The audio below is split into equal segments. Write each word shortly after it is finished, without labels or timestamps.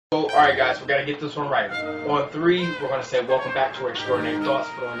So, all right, guys, we got to get this one right. On three, we're going to say, welcome back to Extraordinary Thoughts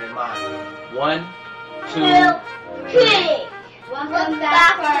for On Their Mind. 1, 2, 3. Welcome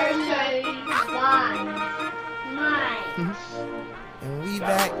back to our Mind. And we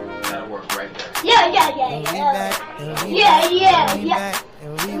back. That'll work right there. Yeah. And we back. And we Yeah. back.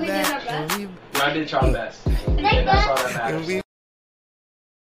 And we back. And we We did back. our And we Y'all did y'all best. And that's all that and matters. we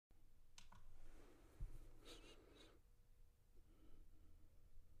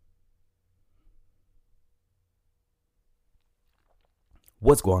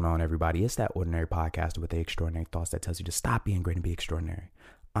What's going on, everybody? It's that ordinary podcast with the extraordinary thoughts that tells you to stop being great and be extraordinary.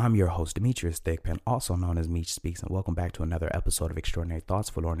 I'm your host, Demetrius Thigpen, also known as Meech Speaks, and welcome back to another episode of Extraordinary Thoughts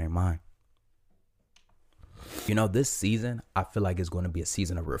for Ordinary Mind. You know, this season, I feel like it's going to be a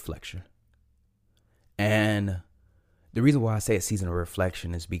season of reflection. And the reason why I say a season of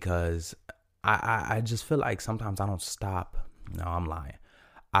reflection is because I just feel like sometimes I don't stop. No, I'm lying.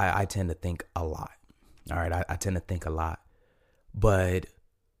 I tend to think a lot. All right, I tend to think a lot. But,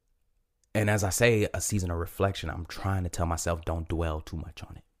 and as I say, a season of reflection, I'm trying to tell myself don't dwell too much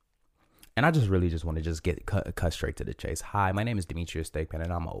on it. And I just really just want to just get cut straight to the chase. Hi, my name is Demetrius Thigpen,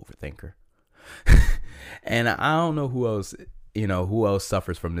 and I'm an overthinker. And I don't know who else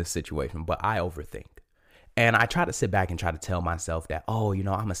suffers from this situation, but I overthink. And I try to sit back and try to tell myself that,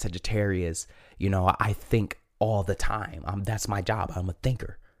 I'm a Sagittarius. I think all the time. That's my job. I'm a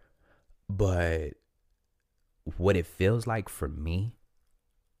thinker. But what it feels like for me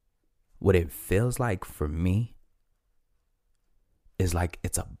is like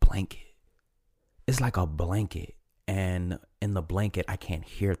it's a blanket. It's like a blanket. And in the blanket, I can't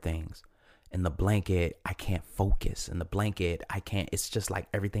hear things. In the blanket, I can't focus. In the blanket, it's just like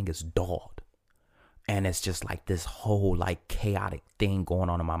everything is dulled. And it's just like this whole like chaotic thing going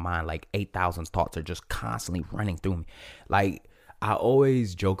on in my mind. Like 8,000 thoughts are just constantly running through me. Like I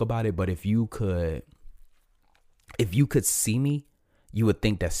always joke about it, but if you could see me, you would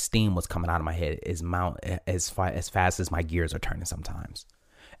think that steam was coming out of my head as fast as my gears are turning sometimes.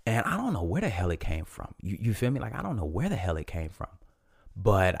 And I don't know where the hell it came from. You feel me? Like, I don't know where the hell it came from.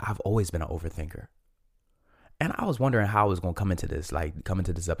 But I've always been an overthinker. And I was wondering how I was going to come into this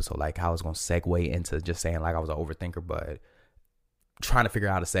episode, like how I was going to segue into just saying like I was an overthinker, but trying to figure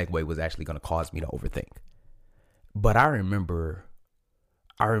out a segue was actually going to cause me to overthink. But I remember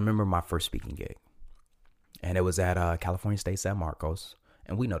my first speaking gig. And it was at California State San Marcos.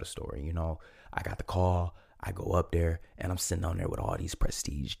 And we know the story. I got the call. I go up there and I'm sitting on there with all these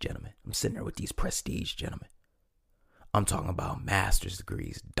prestige gentlemen. I'm talking about master's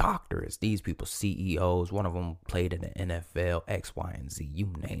degrees, doctors, these people, CEOs. One of them played in the NFL, X, Y, and Z,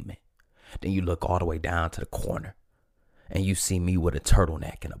 you name it. Then you look all the way down to the corner and you see me with a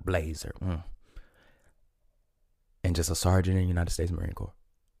turtleneck and a blazer. And just a sergeant in the United States Marine Corps.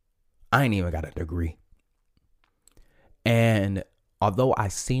 I ain't even got a degree. And although I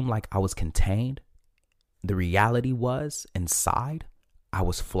seemed like I was contained, the reality was inside, I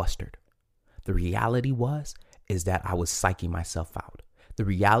was flustered. The reality is that I was psyching myself out. The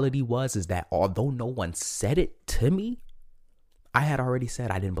reality is that although no one said it to me, I had already said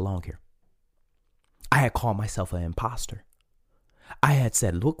I didn't belong here. I had called myself an imposter. I had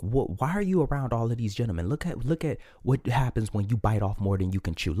said, look, why are you around all of these gentlemen? Look at what happens when you bite off more than you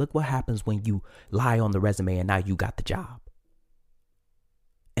can chew. Look what happens when you lie on the resume and now you got the job.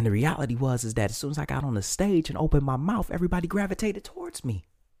 And the reality is that as soon as I got on the stage and opened my mouth, everybody gravitated towards me.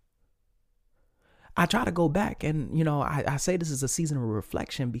 I try to go back and, I say this is a season of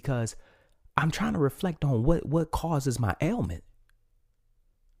reflection because I'm trying to reflect on what causes my ailment.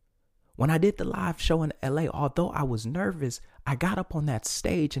 When I did the live show in LA, although I was nervous, I got up on that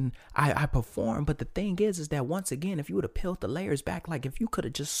stage and I performed. But the thing is that once again, if you would have peeled the layers back, like if you could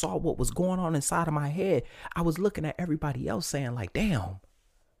have just saw what was going on inside of my head, I was looking at everybody else saying like, damn,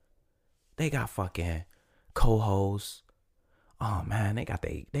 they got fucking co-hosts. Oh man,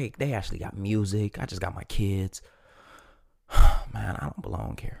 they actually got music. I just got my kids. Man, I don't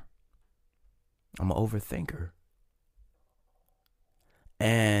belong here. I'm an overthinker.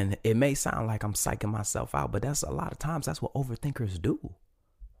 And it may sound like I'm psyching myself out, but that's a lot of times that's what overthinkers do.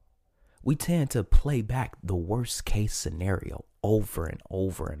 We tend to play back the worst case scenario over and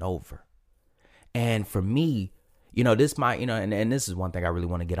over and over. And for me, this might, and this is one thing I really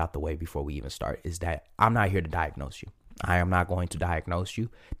want to get out the way before we even start, is that I'm not here to diagnose you. I am not going to diagnose you.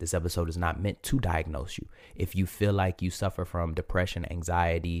 This episode is not meant to diagnose you. If you feel like you suffer from depression,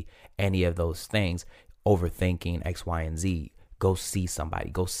 anxiety, any of those things, overthinking, X, Y, and Z, go see somebody.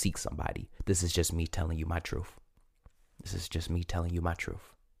 Go seek somebody. This is just me telling you my truth.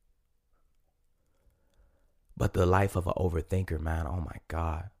 But the life of an overthinker, man, oh my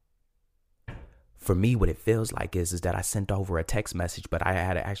God. For me, what it feels like is that I sent over a text message, but I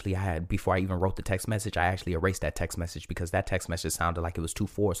had before I even wrote the text message, I actually erased that text message because that text message sounded like it was too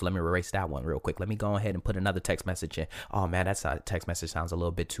forced. So let me erase that one real quick. Let me go ahead and put another text message in. Oh man, that text message sounds a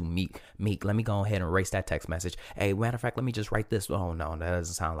little bit too meek. Let me go ahead and erase that text message. Hey, matter of fact, let me just write this. Oh no, that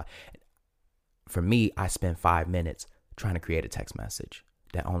doesn't sound like. For me, I spent 5 minutes trying to create a text message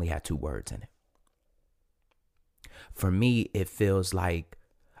that only had 2 words in it. For me, it feels like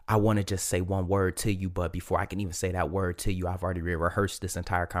I want to just say one word to you, but before I can even say that word to you, I've already rehearsed this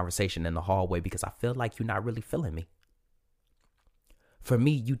entire conversation in the hallway because I feel like you're not really feeling me. For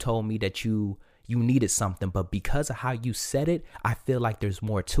me, you told me that you needed something, but because of how you said it, I feel like there's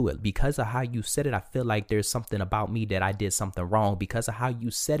more to it. Because of how you said it, I feel like there's something about me that I did something wrong. Because of how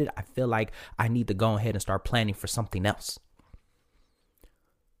you said it, I feel like I need to go ahead and start planning for something else.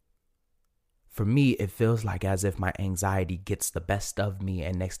 For me, it feels like as if my anxiety gets the best of me,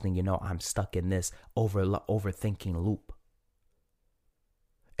 and next thing you know, I'm stuck in this overthinking loop.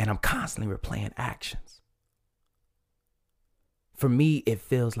 And I'm constantly replaying actions. For me, it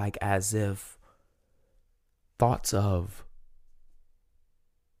feels like as if thoughts of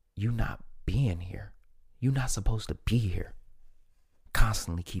you not being here, you not supposed to be here,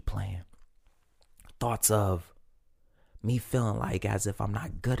 constantly keep playing. Thoughts of me feeling like as if I'm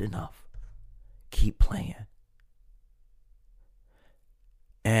not good enough, keep playing.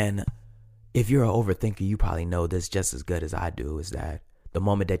 And if you're an overthinker, you probably know this just as good as I do, is that the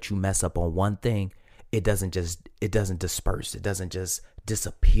moment that you mess up on one thing, it doesn't disperse. It doesn't just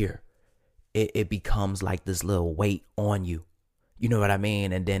disappear. It becomes like this little weight on you. You know what I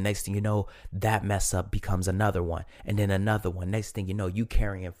mean? And then next thing you know, that mess up becomes another one. And then another one. Next thing you know, you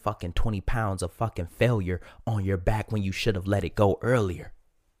carrying fucking 20 pounds of fucking failure on your back when you should have let it go earlier.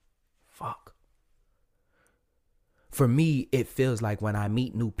 Fuck. For me, it feels like when I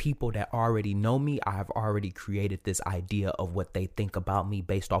meet new people that already know me, I've already created this idea of what they think about me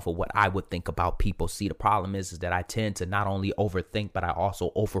based off of what I would think about people. See, the problem is that I tend to not only overthink, but I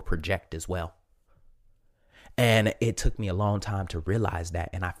also overproject as well. And it took me a long time to realize that,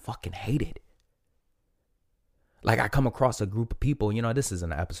 and I fucking hate it. Like, I come across a group of people, this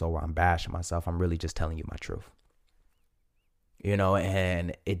isn't an episode where I'm bashing myself. I'm really just telling you my truth.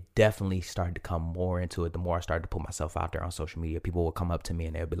 And it definitely started to come more into it the more I started to put myself out there on social media. People will come up to me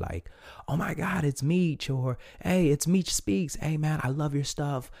and they'll be like, oh my God, it's Meech, or hey, it's Meech Speaks. Hey man, I love your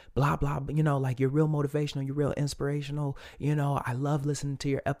stuff, blah, blah. Like you're real motivational, you're real inspirational. I love listening to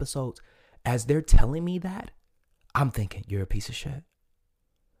your episodes. As they're telling me that, I'm thinking, you're a piece of shit.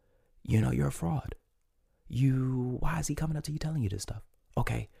 You're a fraud. Why is he coming up to you telling you this stuff?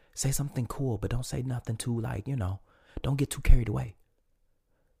 Okay, say something cool, but don't say nothing too don't get too carried away.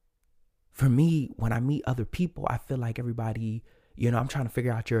 For me, when I meet other people, I feel like everybody, I'm trying to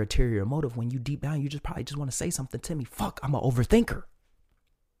figure out your ulterior motive. When you deep down, you probably just want to say something to me. Fuck, I'm an overthinker.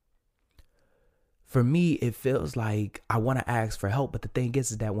 For me, it feels like I want to ask for help. But the thing is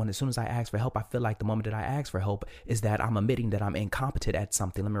that as soon as I ask for help, I feel like the moment that I ask for help is that I'm admitting that I'm incompetent at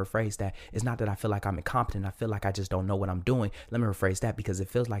something. Let me rephrase that. It's not that I feel like I'm incompetent. I feel like I just don't know what I'm doing. Let me rephrase that, because it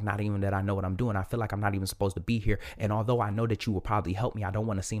feels like not even that I know what I'm doing. I feel like I'm not even supposed to be here. And although I know that you will probably help me, I don't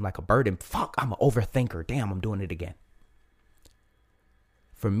want to seem like a burden. Fuck, I'm an overthinker. Damn, I'm doing it again.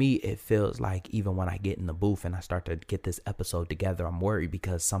 For me, it feels like even when I get in the booth and I start to get this episode together, I'm worried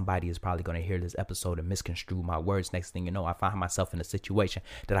because somebody is probably going to hear this episode and misconstrue my words. Next thing you know, I find myself in a situation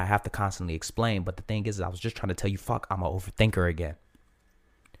that I have to constantly explain. But the thing is, I was just trying to tell you, fuck, I'm an overthinker again.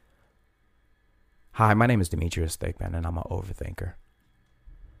 Hi, my name is Demetrius Thickman, and I'm an overthinker.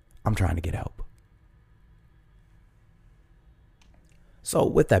 I'm trying to get help. So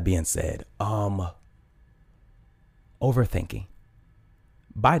with that being said, overthinking.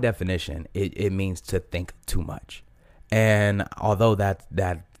 By definition, it means to think too much. And although that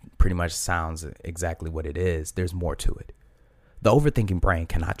pretty much sounds exactly what it is, there's more to it. The overthinking brain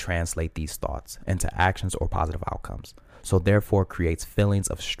cannot translate these thoughts into actions or positive outcomes, so therefore creates feelings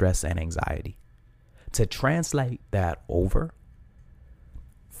of stress and anxiety. To translate that over,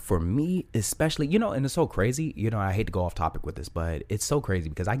 for me, especially, and it's so crazy, I hate to go off topic with this, but it's so crazy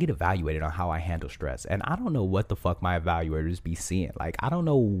because I get evaluated on how I handle stress. And I don't know what the fuck my evaluators be seeing. Like, I don't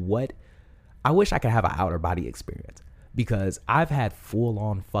know I wish I could have an outer body experience, because I've had full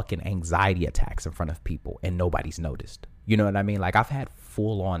on fucking anxiety attacks in front of people and nobody's noticed. You know what I mean? Like, I've had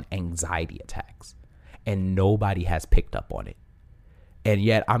full on anxiety attacks and nobody has picked up on it. And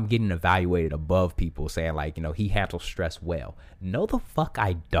yet I'm getting evaluated above people saying like, he handles stress well. No, the fuck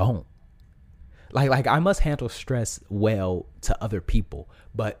I don't. Like I must handle stress well to other people.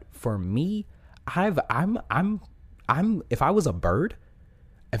 But for me, I'm if I was a bird,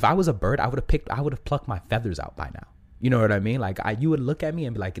 If I was a bird, I would have plucked my feathers out by now. You know what I mean? Like you would look at me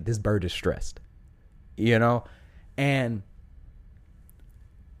and be like, this bird is stressed, you know? And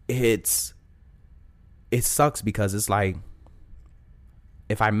it sucks because it's like,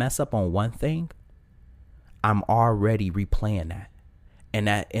 if I mess up on one thing, I'm already replaying that. And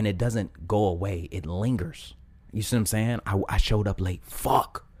it doesn't go away. It lingers. You see what I'm saying? I showed up late.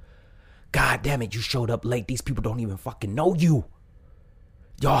 Fuck. God damn it, you showed up late. These people don't even fucking know you.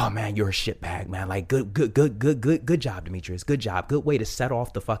 Yo, man, you're a shitbag, man. Like, good job, Demetrius. Good job. Good way to set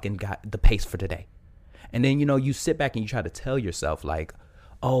off the pace for today. And then, you sit back and you try to tell yourself, like,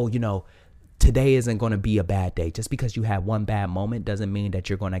 oh, today isn't going to be a bad day. Just because you had one bad moment doesn't mean that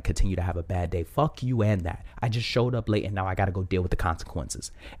you're going to continue to have a bad day. Fuck you and that. I just showed up late and now I got to go deal with the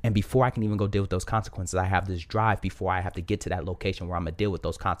consequences. And before I can even go deal with those consequences, I have this drive before I have to get to that location where I'm going to deal with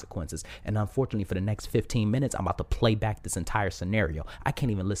those consequences. And unfortunately, for the next 15 minutes, I'm about to play back this entire scenario. I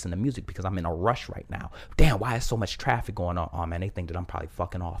can't even listen to music because I'm in a rush right now. Damn, why is so much traffic going on? Oh, man, they think that I'm probably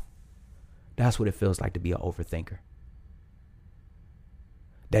fucking off. That's what it feels like to be an overthinker.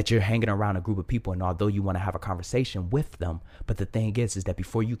 That you're hanging around a group of people, and although you want to have a conversation with them, but the thing is that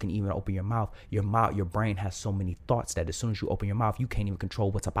before you can even open your brain has so many thoughts that as soon as you open your mouth, you can't even control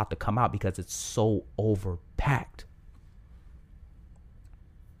what's about to come out because it's so overpacked.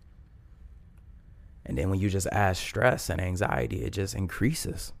 And then when you just add stress and anxiety, it just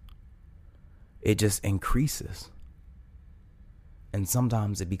increases. It just increases. And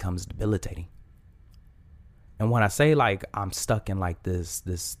sometimes it becomes debilitating. And when I say like I'm stuck in like this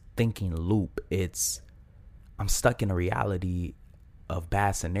thinking loop, I'm stuck in a reality of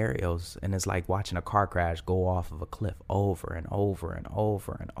bad scenarios, and it's like watching a car crash go off of a cliff over and over and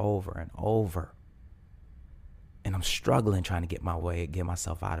over and over and over. And I'm struggling trying to get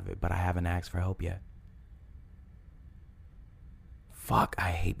myself out of it, but I haven't asked for help yet. Fuck,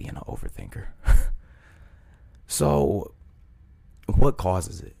 I hate being an overthinker. So, what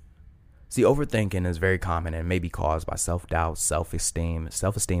causes it? See, overthinking is very common and may be caused by self-doubt, self-esteem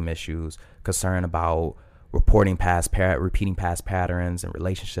issues, concern about repeating past patterns in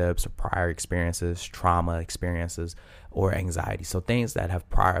relationships or prior experiences, trauma experiences, or anxiety. So things that have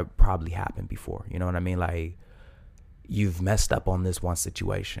probably happened before. You know what I mean? Like, you've messed up on this one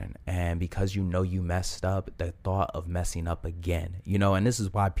situation, and because you messed up, the thought of messing up again, and this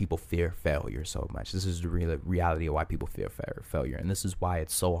is why people fear failure so much. This is the reality of why people fear failure, and this is why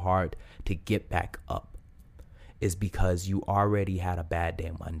it's so hard to get back up, is because you already had a bad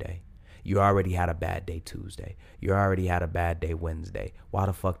day Monday. You already had a bad day Tuesday. You already had a bad day Wednesday. Why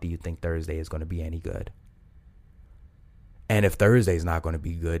the fuck do you think Thursday is going to be any good? And if Thursday's not going to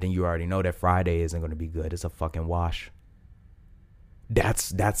be good, then you already know that Friday isn't going to be good. It's a fucking wash.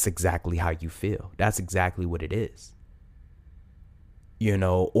 That's exactly how you feel. That's exactly what it is.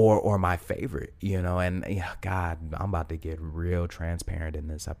 Or my favorite, and God, I'm about to get real transparent in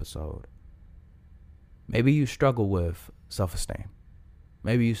this episode. Maybe you struggle with self-esteem.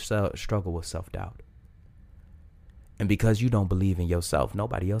 Maybe you struggle with self-doubt. And because you don't believe in yourself,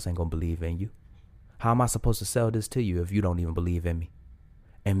 nobody else ain't gonna believe in you. How am I supposed to sell this to you if you don't even believe in me?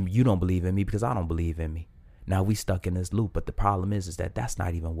 And you don't believe in me because I don't believe in me. Now we stuck in this loop, but the problem is that that's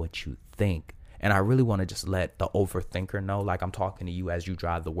not even what you think. And I really want to just let the overthinker know, like I'm talking to you as you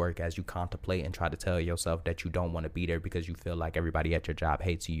drive to work, as you contemplate and try to tell yourself that you don't want to be there because you feel like everybody at your job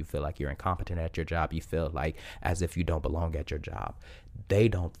hates you. You feel like you're incompetent at your job. You feel like as if you don't belong at your job. They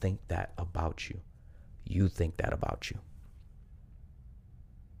don't think that about you. You think that about you.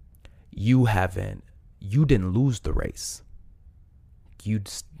 You didn't lose the race. You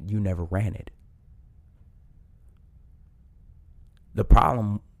never ran it. The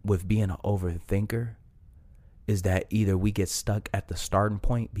problem with being an overthinker is that either we get stuck at the starting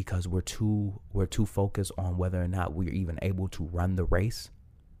point because we're too focused on whether or not we're even able to run the race,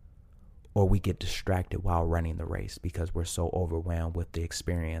 or we get distracted while running the race because we're so overwhelmed with the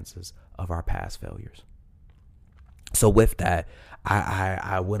experiences of our past failures. So with that,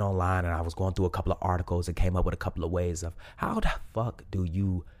 I went online and I was going through a couple of articles and came up with a couple of ways of how the fuck do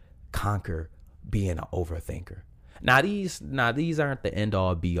you conquer being an overthinker. Now these aren't the end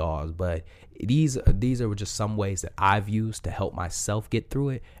all be alls, but these are just some ways that I've used to help myself get through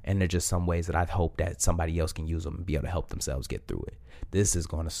it, and they're just some ways that I hope that somebody else can use them and be able to help themselves get through it. This is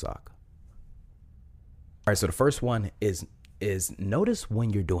going to suck. All right, so the first one is notice when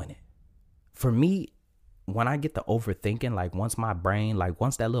you're doing it. For me, when I get to overthinking, like once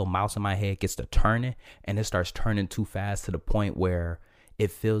that little mouse in my head gets to turning and it starts turning too fast to the point where it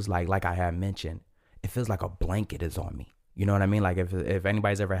feels like I had mentioned, it feels like a blanket is on me. You know what I mean? Like if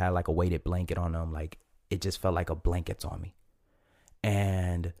anybody's ever had like a weighted blanket on them, like it just felt like a blanket's on me.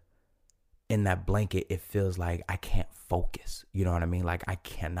 And in that blanket, it feels like I can't focus. You know what I mean? Like I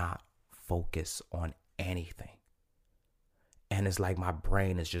cannot focus on anything. And it's like my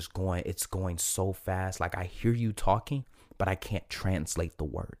brain is just it's going so fast. Like I hear you talking, but I can't translate the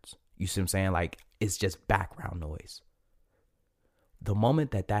words. You see what I'm saying? Like it's just background noise. The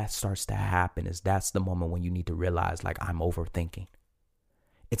moment that starts to happen that's the moment when you need to realize like I'm overthinking.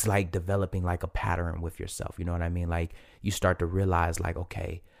 It's like developing like a pattern with yourself. You know what I mean? Like you start to realize like,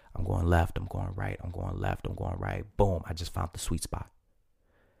 okay, I'm going left, I'm going right, I'm going left, I'm going right. Boom, I just found the sweet spot.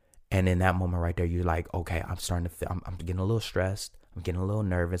 And in that moment right there, you're like, okay, I'm starting to feel, I'm getting a little stressed. I'm getting a little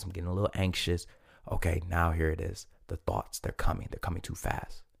nervous. I'm getting a little anxious. Okay, now here it is. The thoughts, they're coming too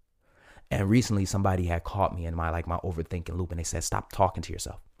fast. And recently somebody had caught me in my overthinking loop, and they said, stop talking to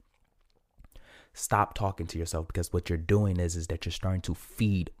yourself. Stop talking to yourself, because what you're doing is that you're starting to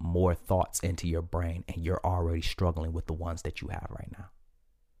feed more thoughts into your brain, and you're already struggling with the ones that you have right now.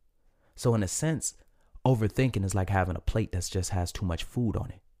 So in a sense, overthinking is like having a plate that just has too much food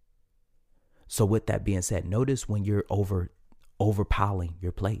on it. So with that being said, notice when you're overpiling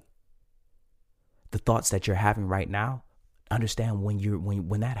your plate. The thoughts that you're having right now, understand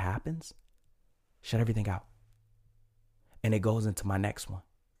when that happens, shut everything out. And it goes into my next one.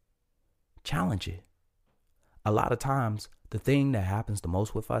 Challenge it. A lot of times, the thing that happens the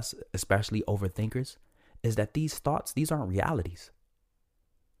most with us, especially overthinkers, is that these thoughts, these aren't realities.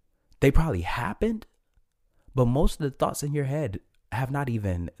 They probably happened, but most of the thoughts in your head have not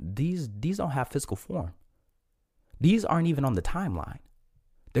even, these don't have physical form. These aren't even on the timeline.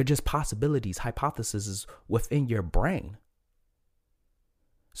 They're just possibilities, hypotheses within your brain.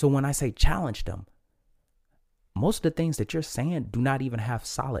 So when I say challenge them, most of the things that you're saying do not even have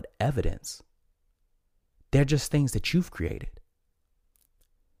solid evidence. They're just things that you've created.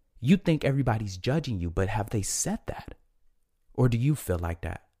 You think everybody's judging you, but have they said that? Or do you feel like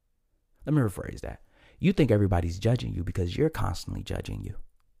that? Let me rephrase that. You think everybody's judging you because you're constantly judging you.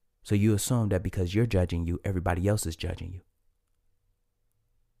 So you assume that because you're judging you, everybody else is judging you.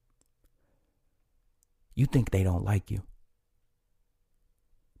 You think they don't like you.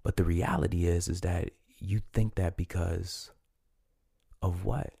 But the reality is that you think that because of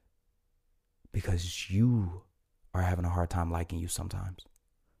what? Because you are having a hard time liking you sometimes.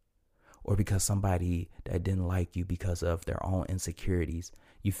 Or because somebody that didn't like you because of their own insecurities,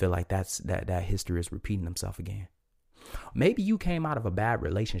 you feel like that history is repeating themselves again. Maybe you came out of a bad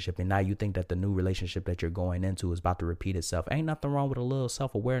relationship and now you think that the new relationship that you're going into is about to repeat itself. Ain't nothing wrong with a little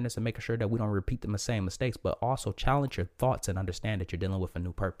self-awareness and making sure that we don't repeat the same mistakes, but also challenge your thoughts and understand that you're dealing with a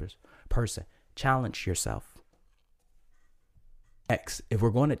new person. Challenge yourself. X, if we're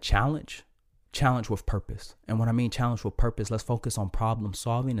going to challenge with purpose. And when I mean challenge with purpose, let's focus on problem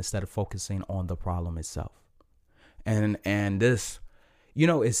solving instead of focusing on the problem itself. And this, you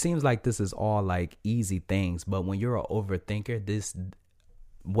know, it seems like this is all like easy things, but when you're an overthinker, this,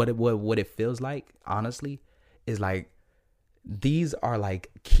 what it feels like, honestly, is like, these are like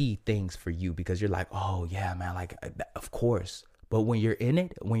key things for you, because you're like, oh yeah, man, like, of course. But when you're in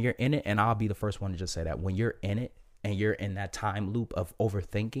it, and I'll be the first one to just say that, when you're in it and you're in that time loop of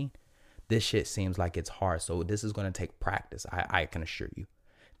overthinking, this shit seems like it's hard. So this is going to take practice. I can assure you.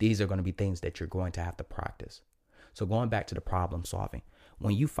 These are going to be things that you're going to have to practice. So going back to the problem solving,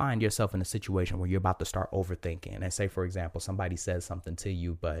 when you find yourself in a situation where you're about to start overthinking, and say, for example, somebody says something to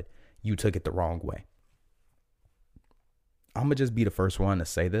you, but you took it the wrong way. I'm going to just be the first one to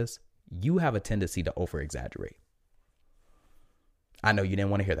say this. You have a tendency to over exaggerate. I know you didn't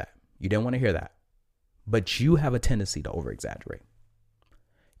want to hear that. But you have a tendency to over exaggerate.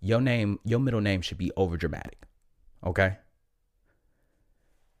 Your middle name should be over dramatic. Okay?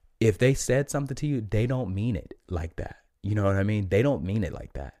 If they said something to you, they don't mean it like that. You know what I mean? They don't mean it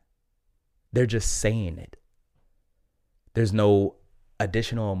like that. They're just saying it. There's no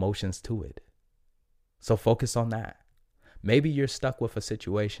additional emotions to it. So focus on that. Maybe you're stuck with a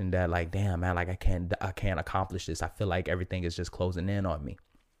situation that like, damn, man, like I can't accomplish this. I feel like everything is just closing in on me.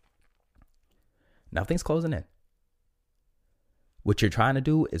 Nothing's closing in. What you're trying to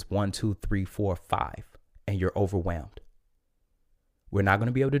do is 1, 2, 3, 4, 5, and you're overwhelmed. We're not going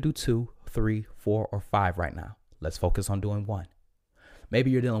to be able to do 2, 3, 4, or 5 right now. Let's focus on doing 1.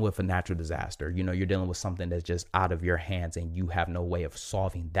 Maybe you're dealing with a natural disaster. You know, you're dealing with something that's just out of your hands and you have no way of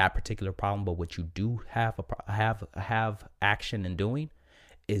solving that particular problem. But what you do have action in doing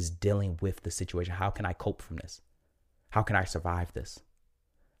is dealing with the situation. How can I cope from this? How can I survive this?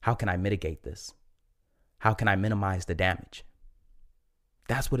 How can I mitigate this? How can I minimize the damage?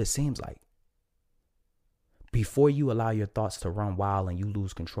 That's what it seems like. Before you allow your thoughts to run wild and you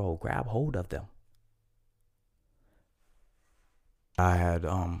lose control, grab hold of them. I had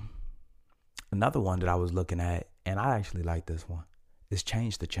another one that I was looking at, and I actually like this one. Is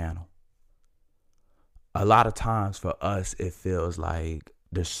change the channel. A lot of times for us, it feels like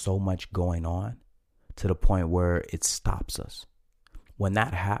there's so much going on to the point where it stops us. When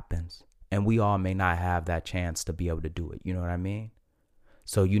that happens, and we all may not have that chance to be able to do it, you know what I mean?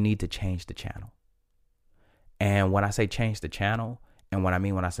 So you need to change the channel. And when I say change the channel, and what I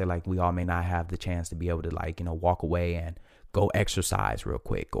mean when I say like we all may not have the chance to be able to like, you know, walk away and go exercise real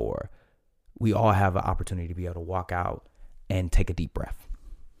quick, or we all have an opportunity to be able to walk out and take a deep breath.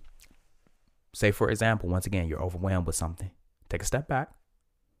 Say, for example, once again, you're overwhelmed with something. Take a step back,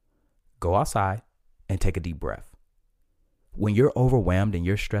 go outside, and take a deep breath. When you're overwhelmed and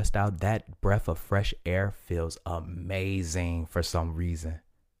you're stressed out, that breath of fresh air feels amazing for some reason.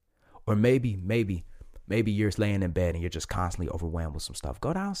 Or maybe you're laying in bed and you're just constantly overwhelmed with some stuff.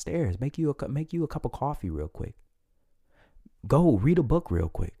 Go downstairs, make you a cup of coffee real quick. Go read a book real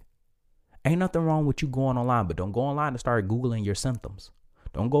quick. Ain't nothing wrong with you going online, but don't go online and start Googling your symptoms.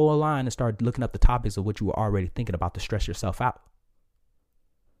 Don't go online and start looking up the topics of what you were already thinking about to stress yourself out.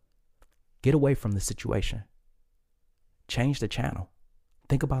 Get away from the situation. Change the channel.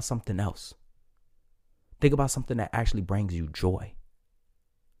 Think about something else. Think about something that actually brings you joy.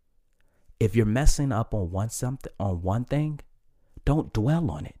 If you're messing up on one thing, don't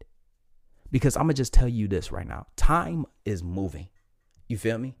dwell on it. Because I'm going to just tell you this right now. Time is moving. You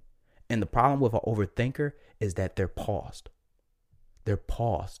feel me? And the problem with an overthinker is that they're paused. They're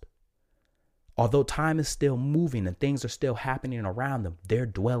paused. Although time is still moving and things are still happening around them, they're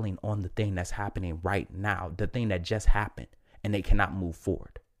dwelling on the thing that's happening right now, the thing that just happened, and they cannot move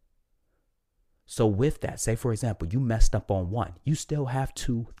forward. So with that, say, for example, you messed up on 1. You still have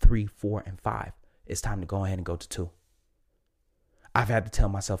 2, 3, 4, and 5. It's time to go ahead and go to 2. I've had to tell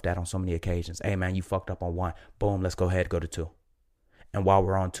myself that on so many occasions. Hey, man, you fucked up on 1. Boom, let's go ahead and go to 2. And while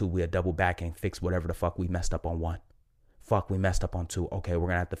we're on 2, we'll double back and fix whatever the fuck we messed up on 1. Fuck, we messed up on 2. Okay, we're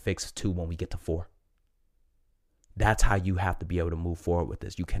going to have to fix 2 when we get to 4. That's how you have to be able to move forward with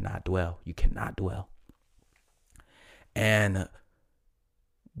this. You cannot dwell. You cannot dwell. And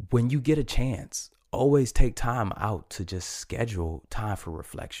when you get a chance, always take time out to just schedule time for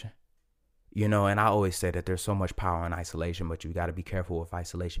reflection. You know, and I always say that there's so much power in isolation, but you got to be careful with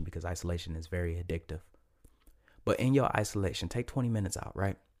isolation because isolation is very addictive. But in your isolation, take 20 minutes out,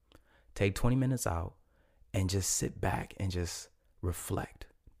 right? Take 20 minutes out and just sit back and just reflect.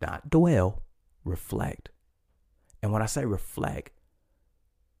 Not dwell, reflect. And when I say reflect,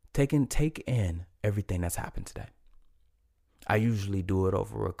 take in everything that's happened today. I usually do it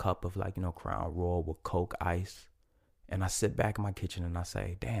over a cup of Crown Royal with Coke ice. And I sit back in my kitchen and I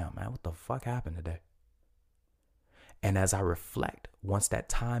say, damn, man, what the fuck happened today? And as I reflect, once that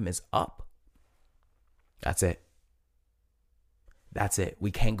time is up, that's it. That's it.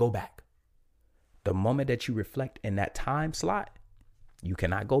 We can't go back. The moment that you reflect in that time slot, you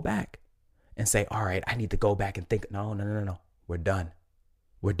cannot go back and say, all right, I need to go back and think. No. We're done.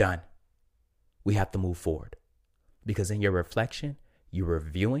 We're done. We have to move forward. Because in your reflection, you're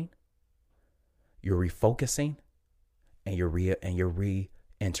reviewing, you're refocusing, and you're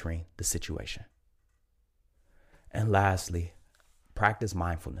re-entering the situation. And lastly, practice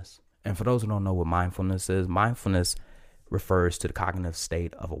mindfulness. And for those who don't know what mindfulness is, mindfulness refers to the cognitive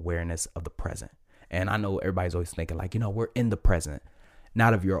state of awareness of the present. And I know everybody's always thinking we're in the present.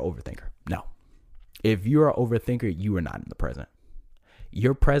 Not if you're an overthinker. No. If you're an overthinker, you are not in the present.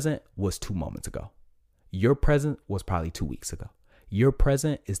 Your present was 2 moments ago. Your present was probably 2 weeks ago. Your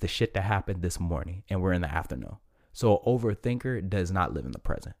present is the shit that happened this morning and we're in the afternoon. So an overthinker does not live in the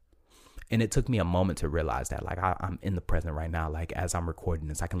present. And it took me a moment to realize that I'm in the present right now. As I'm recording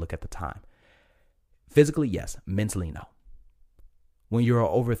this, I can look at the time. Physically, yes. Mentally, no. When you're an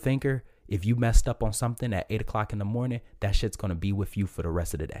overthinker, if you messed up on something at 8 o'clock in the morning, that shit's going to be with you for the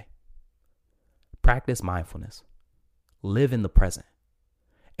rest of the day. Practice mindfulness. Live in the present.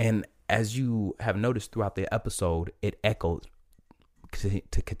 And as you have noticed throughout the episode, it echoes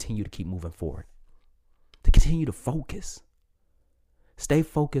to continue to keep moving forward. To continue to focus. Stay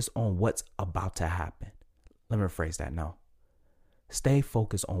focused on what's about to happen. Let me rephrase that now. Stay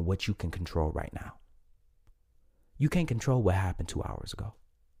focused on what you can control right now. You can't control what happened 2 hours ago,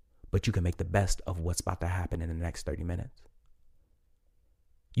 but you can make the best of what's about to happen in the next 30 minutes.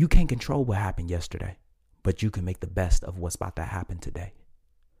 You can't control what happened yesterday, but you can make the best of what's about to happen today.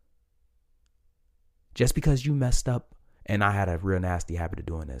 Just because you messed up, and I had a real nasty habit of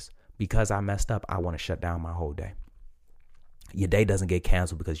doing this, because I messed up, I want to shut down my whole day. Your day doesn't get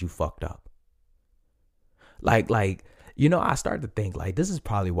canceled because you fucked up. I started to think this is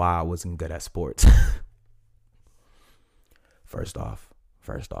probably why I wasn't good at sports. First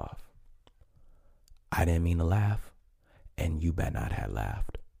off, I didn't mean to laugh, and you better not have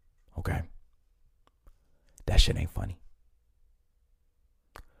laughed. Okay? That shit ain't funny.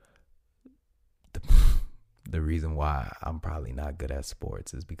 The reason why I'm probably not good at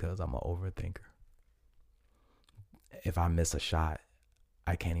sports is because I'm an overthinker. If I miss a shot,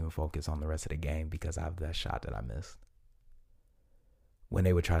 I can't even focus on the rest of the game because I have that shot that I missed. When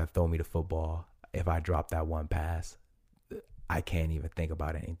they would try to throw me the football, if I drop that one pass, I can't even think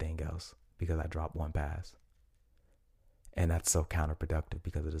about anything else because I dropped one pass. And that's so counterproductive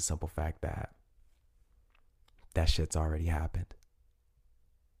because of the simple fact that that shit's already happened.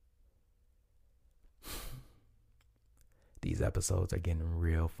 These episodes are getting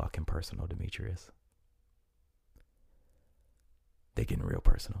real fucking personal, Demetrius. They're getting real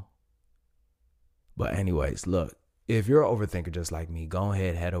personal. But anyways, look, if you're an overthinker just like me, go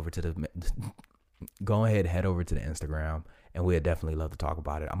ahead, head over to the Instagram, and we'd definitely love to talk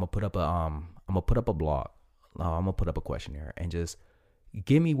about it. I'm gonna put up a blog. I'm gonna put up a questionnaire and just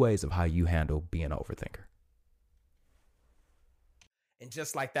give me ways of how you handle being an overthinker. And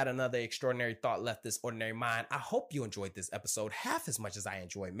just like that, another extraordinary thought left this ordinary mind. I hope you enjoyed this episode half as much as I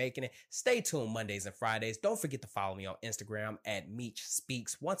enjoyed making it. Stay tuned Mondays and Fridays. Don't forget to follow me on Instagram at Meech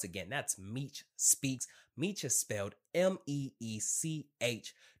Speaks. Once again, that's Meech Speaks. Meech is spelled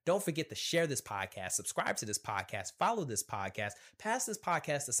Meech. Don't forget to share this podcast, subscribe to this podcast, follow this podcast, pass this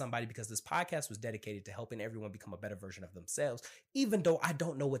podcast to somebody, because this podcast was dedicated to helping everyone become a better version of themselves. Even though I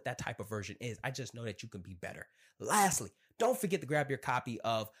don't know what that type of version is, I just know that you can be better. Lastly, don't forget to grab your copy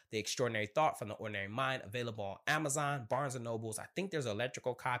of The Extraordinary Thought from the Ordinary Mind, available on Amazon, Barnes & Nobles. I think there's an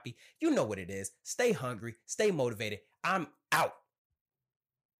electrical copy. You know what it is. Stay hungry, stay motivated. I'm out.